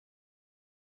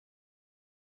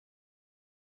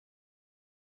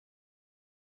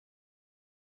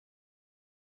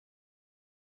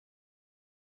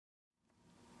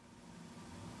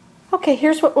Okay,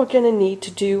 here's what we're going to need to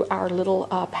do our little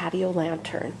patio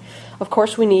lantern. Of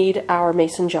course, we need our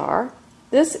mason jar.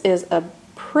 This is a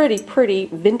pretty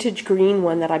vintage green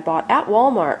one that I bought at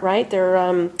Walmart, right? They're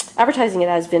advertising it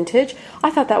as vintage. I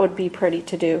thought that would be pretty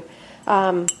to do.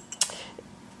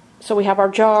 So we have our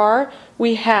jar.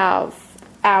 We have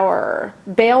our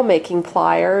bail making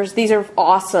pliers. These are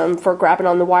awesome for grabbing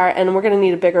on the wire, and we're going to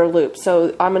need a bigger loop.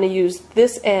 So I'm going to use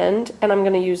this end, and I'm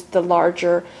going to use the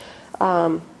larger.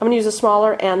 I'm going to use the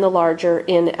smaller and the larger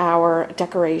in our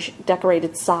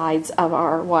decorated sides of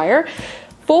our wire.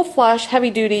 Full flush, heavy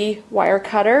duty wire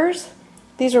cutters.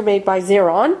 These are made by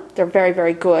Xeron. They're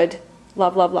very good.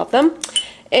 Love them.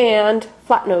 And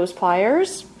flat nose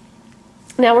pliers.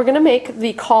 Now we're going to make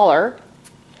the collar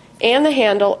and the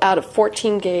handle out of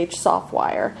 14 gauge soft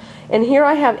wire. And here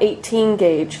I have 18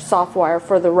 gauge soft wire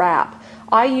for the wrap.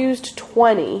 I used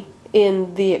 20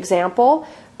 in the example,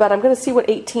 but I'm going to see what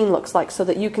 18 looks like so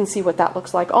that you can see what that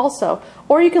looks like also.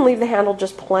 Or you can leave the handle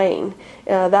just plain.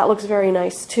 That looks very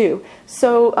nice too.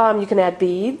 So you can add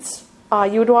beads.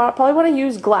 You would probably want to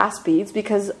use glass beads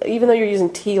because even though you're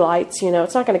using tea lights, you know,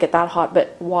 it's not going to get that hot,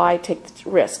 but why take the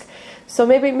risk? So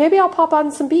maybe I'll pop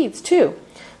on some beads too.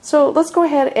 So let's go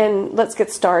ahead and let's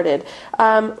get started.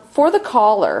 For the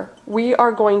collar, we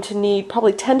are going to need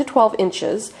probably 10 to 12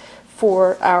 inches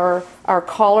for our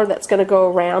collar that's going to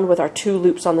go around with our two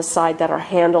loops on the side that our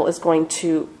handle is going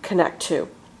to connect to.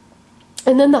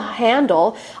 And then the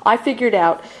handle, I figured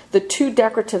out the two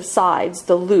decorative sides,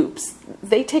 the loops,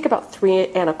 they take about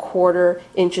 3¼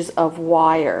 inches of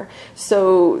wire.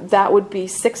 So that would be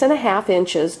 6½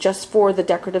 inches just for the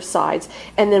decorative sides.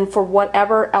 And then for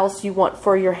whatever else you want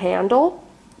for your handle,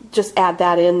 just add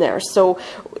that in there. So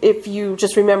if you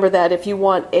just remember that if you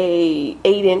want a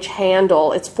 8-inch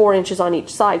handle, it's 4 inches on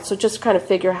each side. So just kind of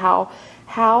figure how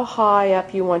high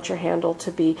up you want your handle to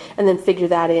be, and then figure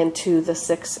that into the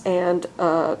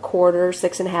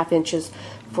 6¼ inches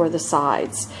for the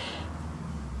sides.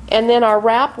 And then our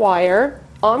wrap wire,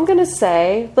 I'm going to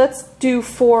say let's do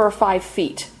 4 or 5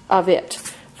 feet of it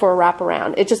for a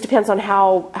wraparound. It just depends on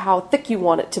how thick you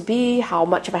want it to be, how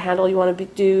much of a handle you want to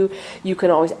do. You can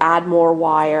always add more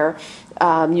wire.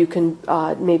 You can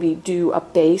maybe do a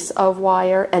base of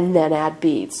wire and then add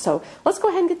beads. So let's go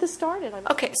ahead and get this started.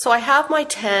 Okay, so I have my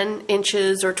 10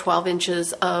 inches or 12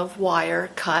 inches of wire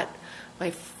cut,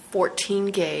 my 14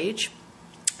 gauge,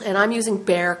 and I'm using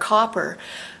bare copper.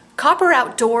 Copper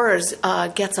outdoors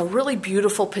gets a really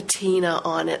beautiful patina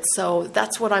on it, so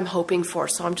that's what I'm hoping for.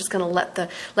 So I'm just going to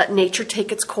let nature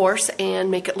take its course and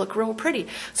make it look real pretty.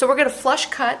 So we're going to flush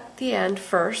cut the end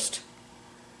first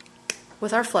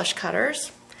with our flush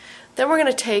cutters. Then we're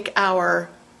going to take our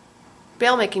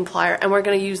bail making plier and we're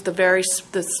going to use the very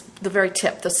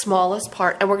tip, the smallest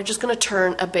part, and we're just going to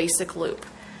turn a basic loop.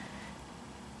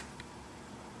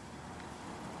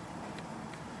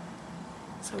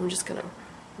 So I'm just going to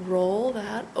roll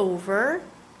that over.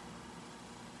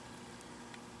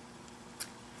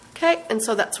 Okay, and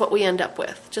so that's what we end up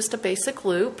with, just a basic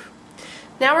loop.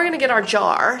 Now we're going to get our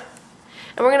jar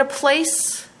and we're going to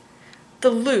place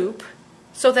the loop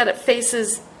so that it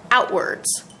faces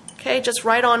outwards, okay, just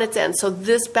right on its end. So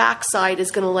this back side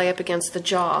is going to lay up against the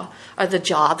jar. Okay,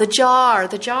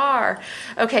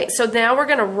 so now we're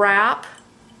going to wrap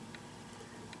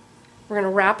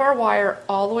our wire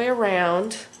all the way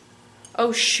around.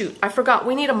 Oh shoot, I forgot,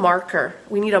 we need a marker.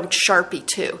 We need a Sharpie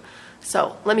too.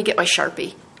 So let me get my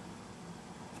Sharpie.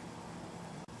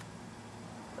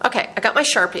 Okay, I got my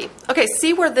Sharpie. Okay,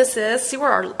 see where this is? See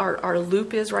where our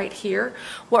loop is right here?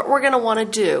 What we're going to want to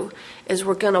do is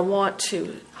we're going to want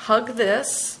to hug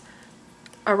this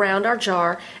around our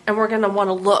jar, and we're going to want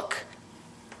to look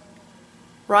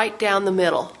right down the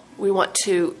middle. We want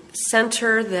to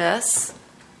center this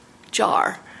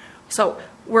jar. So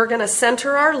we're going to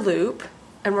center our loop,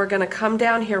 and we're going to come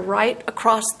down here right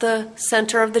across the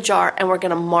center of the jar, and we're going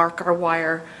to mark our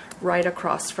wire right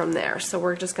across from there. So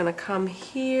we're just going to come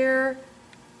here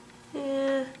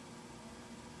and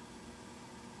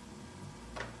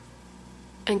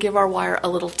give our wire a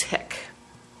little tick.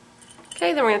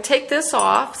 Okay, then we're going to take this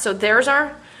off. So there's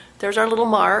our little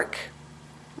mark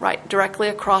right directly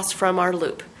across from our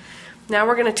loop. Now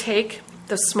we're going to take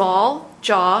the small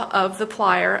jaw of the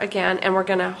plier again, and we're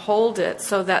going to hold it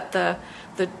so that the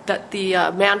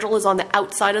mandrel is on the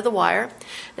outside of the wire.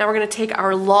 Now we're going to take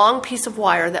our long piece of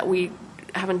wire that we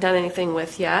haven't done anything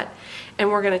with yet, and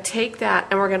we're going to take that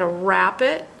and we're going to wrap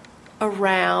it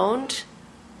around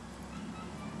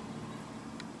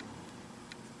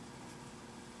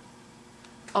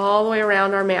all the way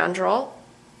around our mandrel.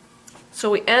 So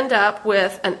we end up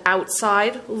with an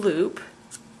outside loop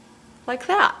like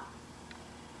that.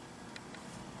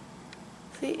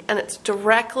 See? And it's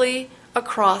directly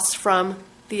across from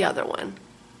the other one.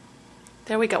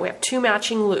 There we go. We have 2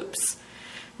 matching loops.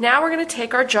 Now we're going to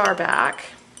take our jar back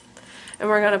and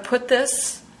we're going to put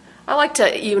this, I like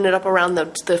to even it up around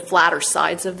the flatter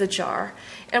sides of the jar.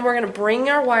 And we're going to bring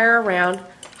our wire around,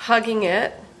 hugging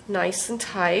it nice and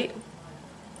tight.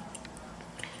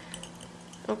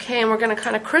 Okay, and we're going to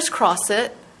kind of crisscross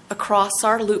it across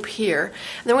our loop here.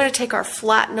 And then we're going to take our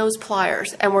flat nose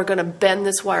pliers and we're going to bend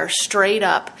this wire straight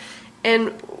up.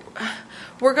 And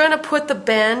we're going to put the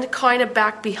bend kind of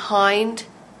back behind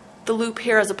the loop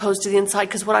here as opposed to the inside,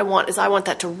 because what I want is I want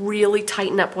that to really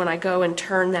tighten up when I go and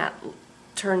turn that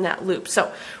loop. So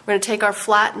we're going to take our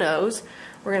flat nose,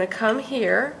 we're going to come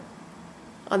here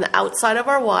on the outside of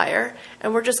our wire,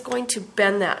 and we're just going to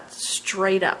bend that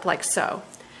straight up like so.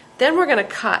 Then we're going to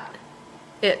cut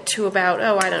it to about,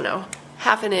 oh, I don't know,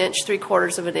 1/2 inch,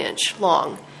 3/4 of an inch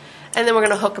long. And then we're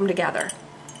going to hook them together.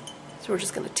 So we're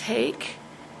just going to take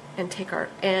our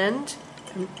end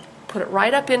and put it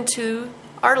right up into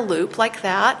our loop like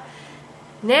that.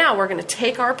 Now we're going to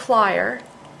take our plier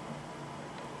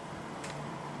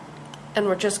and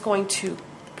we're just going to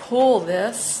pull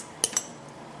this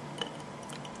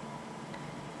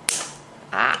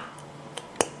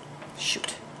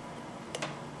shoot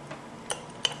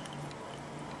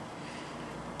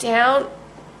down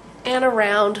and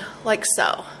around like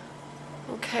so.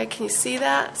 Okay, can you see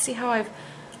that? See how I've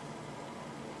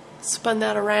spun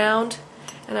that around?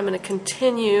 And I'm going to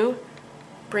continue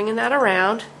bringing that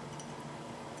around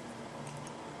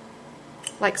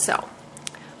like so.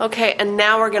 Okay, and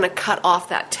now we're going to cut off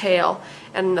that tail,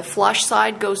 and the flush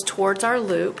side goes towards our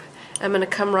loop. I'm going to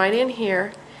come right in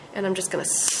here and I'm just going to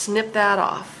snip that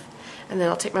off. And then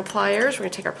I'll take my pliers, we're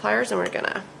going to take our pliers and we're going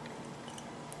to,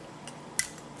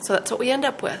 so that's what we end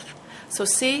up with. So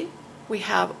see, we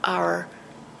have our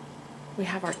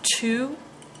 2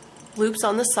 loops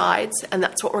on the sides, and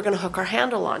that's what we're going to hook our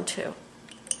handle onto.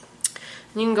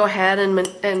 You can go ahead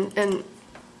and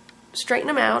straighten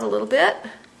them out a little bit.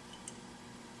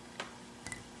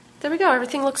 There we go,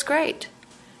 everything looks great.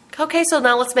 Okay, so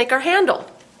now let's make our handle.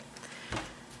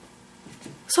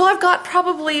 So I've got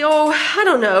probably, I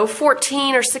don't know,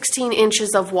 14 or 16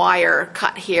 inches of wire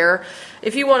cut here.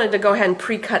 If you wanted to go ahead and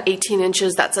pre-cut 18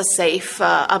 inches, that's a safe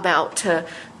amount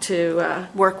to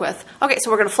work with. Okay,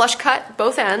 so we're going to flush cut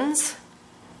both ends.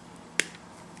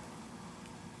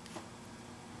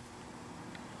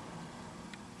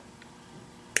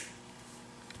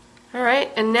 All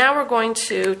right, and now we're going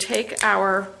to take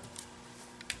our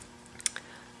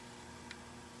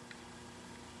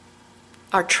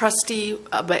trusty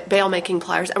bail making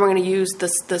pliers, and we're going to use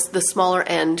the smaller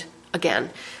end again.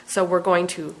 So we're going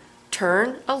to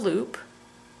turn a loop,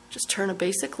 just turn a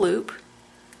basic loop.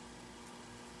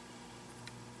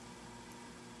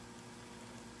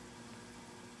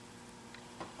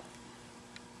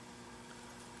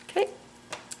 Okay,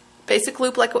 basic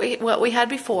loop like what we had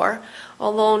before,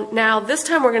 although now this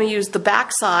time we're going to use the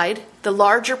back side, the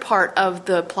larger part of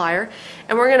the plier,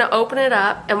 and we're going to open it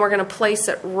up and we're going to place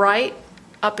it right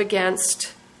up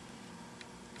against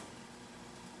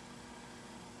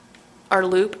our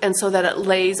loop, and so that it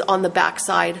lays on the back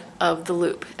side of the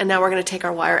loop. And now we're going to take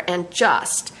our wire and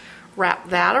just wrap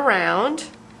that around.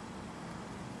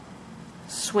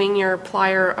 Swing your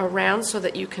plier around so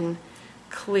that you can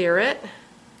clear it.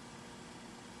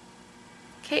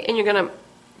 Okay, and you're going to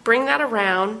bring that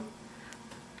around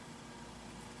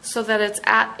so that it's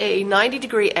at a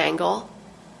 90-degree angle,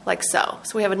 like so.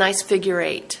 So we have a nice figure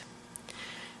 8.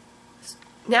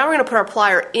 Now we're going to put our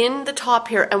plier in the top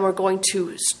here, and we're going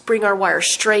to bring our wire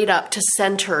straight up to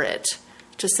center it,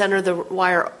 to center the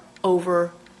wire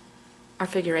over our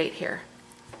figure 8 here.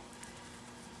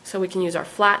 So we can use our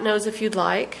flat nose if you'd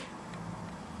like.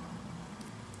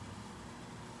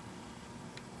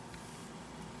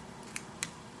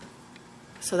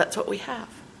 So that's what we have.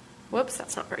 Whoops,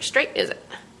 that's not very straight, is it?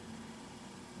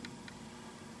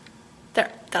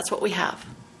 There, that's what we have.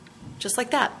 Just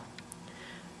like that.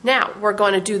 Now, we're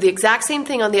going to do the exact same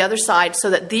thing on the other side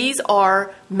so that these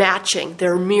are matching.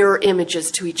 They're mirror images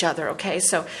to each other, okay?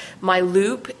 So my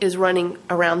loop is running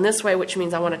around this way, which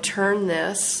means I want to turn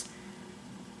this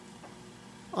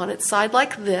on its side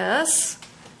like this.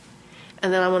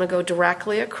 And then I want to go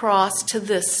directly across to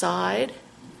this side,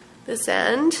 this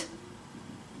end,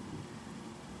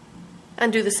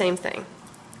 and do the same thing.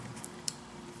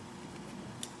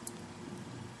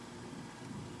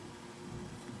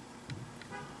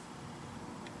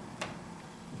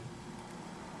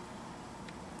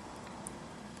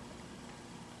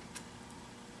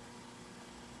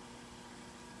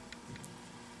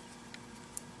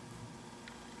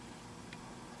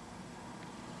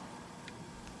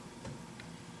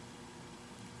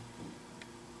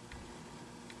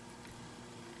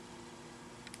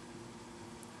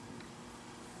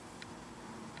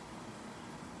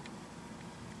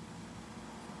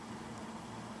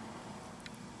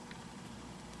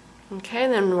 Okay,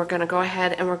 then we're going to go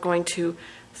ahead and we're going to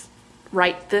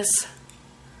right this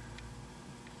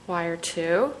wire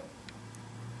too.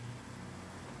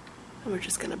 And we're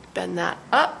just going to bend that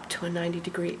up to a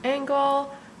 90-degree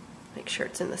angle. Make sure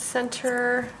it's in the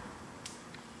center.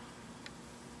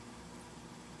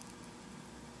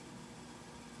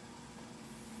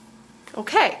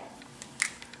 Okay,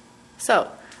 so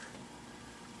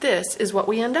this is what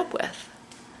we end up with.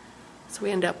 So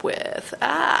we end up with,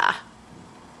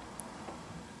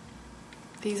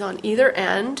 these on either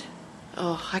end.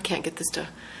 Oh, I can't get this to,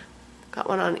 got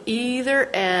one on either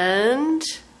end.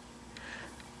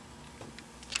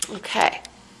 Okay.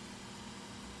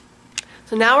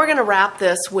 So now we're going to wrap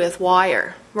this with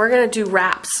wire. We're going to do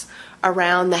wraps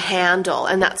around the handle,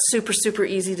 and that's super, super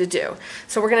easy to do.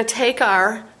 So we're going to take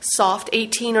our soft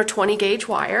 18 or 20 gauge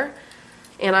wire,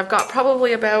 and I've got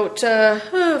probably about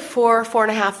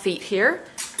 4.5 feet here.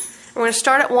 We're going to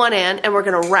start at one end, and we're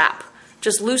going to wrap.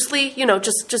 Just loosely, you know,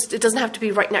 just it doesn't have to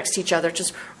be right next to each other.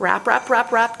 Just wrap, wrap,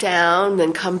 wrap, wrap down,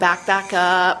 then come back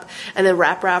up, and then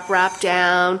wrap, wrap, wrap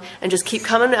down, and just keep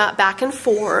coming up back and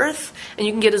forth. And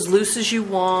you can get as loose as you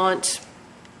want,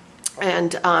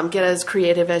 and get as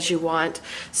creative as you want.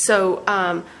 So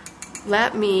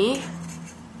let me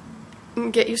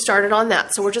get you started on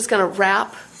that. So we're just going to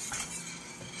wrap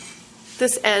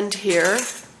this end here.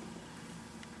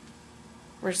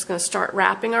 We're just going to start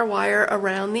wrapping our wire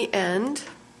around the end.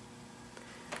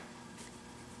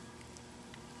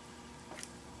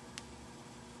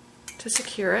 To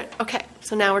secure it. Okay,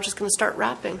 so now we're just going to start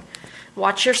wrapping.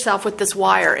 Watch yourself with this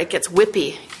wire. It gets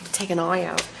whippy. Take an eye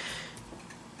out.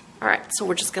 All right, so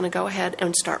we're just going to go ahead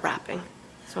and start wrapping.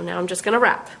 So now I'm just going to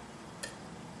wrap.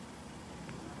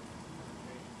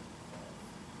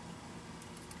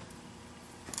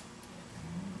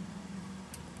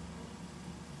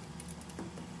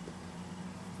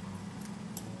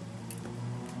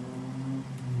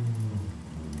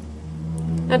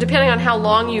 Now, depending on how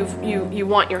long you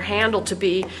want your handle to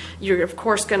be, you're of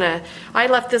course gonna, I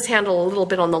left this handle a little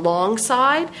bit on the long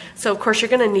side, so of course you're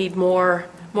gonna need more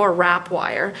wrap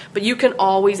wire, but you can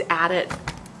always add it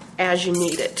as you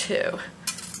need it too.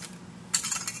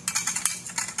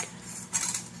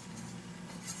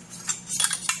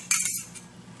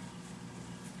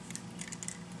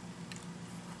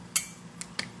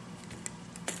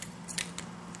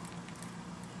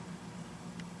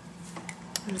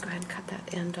 I'm gonna go ahead and cut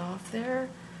that end off there.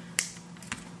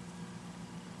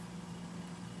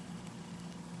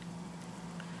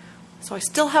 So I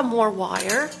still have more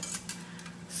wire.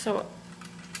 So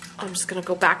I'm just gonna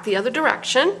go back the other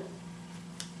direction.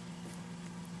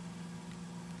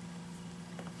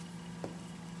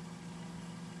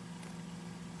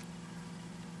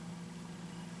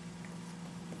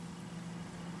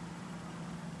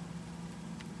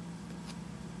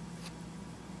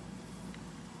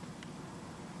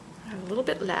 A little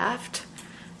bit left,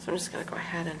 so I'm just going to go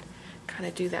ahead and kind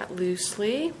of do that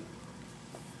loosely.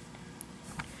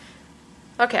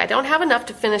 Okay, I don't have enough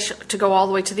to finish to go all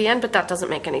the way to the end, but that doesn't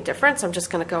make any difference. I'm just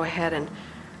going to go ahead and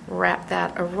wrap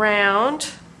that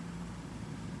around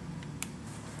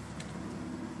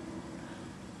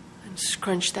and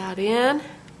scrunch that in.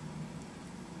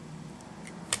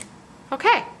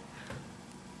 Okay,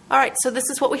 all right, so this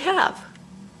is what we have.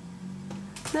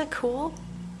 Isn't that cool?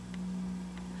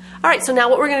 All right, so now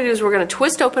what we're going to do is we're going to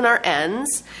twist open our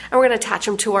ends, and we're going to attach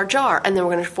them to our jar, and then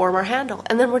we're going to form our handle,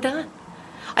 and then we're done.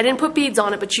 I didn't put beads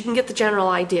on it, but you can get the general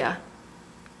idea.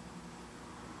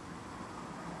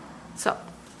 So,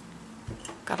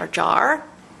 got our jar.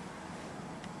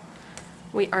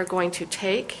 We are going to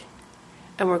take,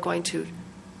 and we're going to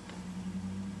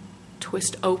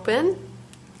twist open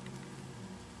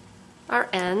our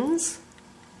ends.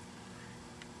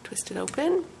 Twist it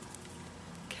open.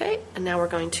 Okay, and now we're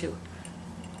going to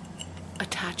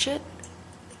attach it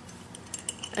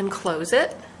and close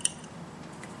it.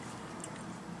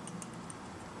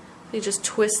 You just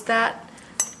twist that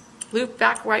loop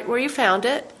back right where you found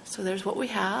it. So there's what we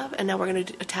have, and now we're going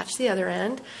to attach the other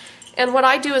end. And what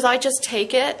I do is I just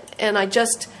take it and I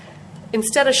just,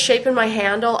 instead of shaping my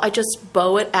handle, I just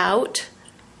bow it out.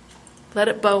 Let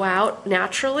it bow out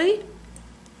naturally.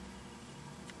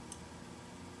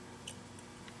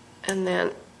 And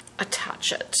then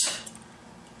attach it.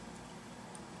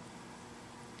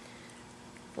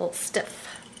 A little stiff.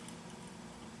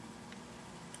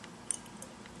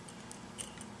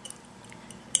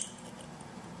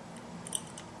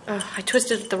 I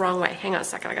twisted it the wrong way. Hang on a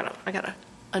second. I gotta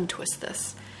untwist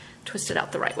this. Twist it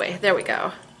out the right way. There we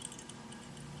go.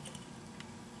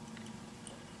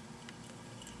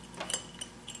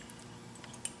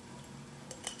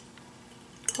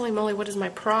 Holy moly, what is my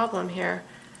problem here?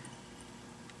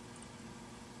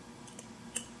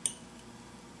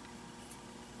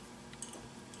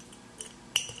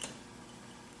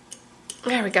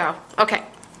 There we go. Okay.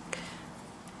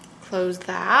 Close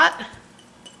that.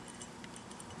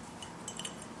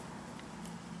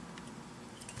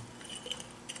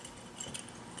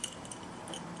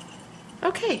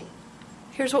 Okay,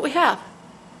 here's what we have.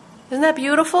 Isn't that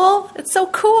beautiful? It's so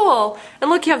cool. And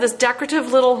look, you have this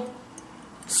decorative little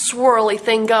swirly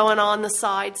thing going on the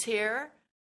sides here.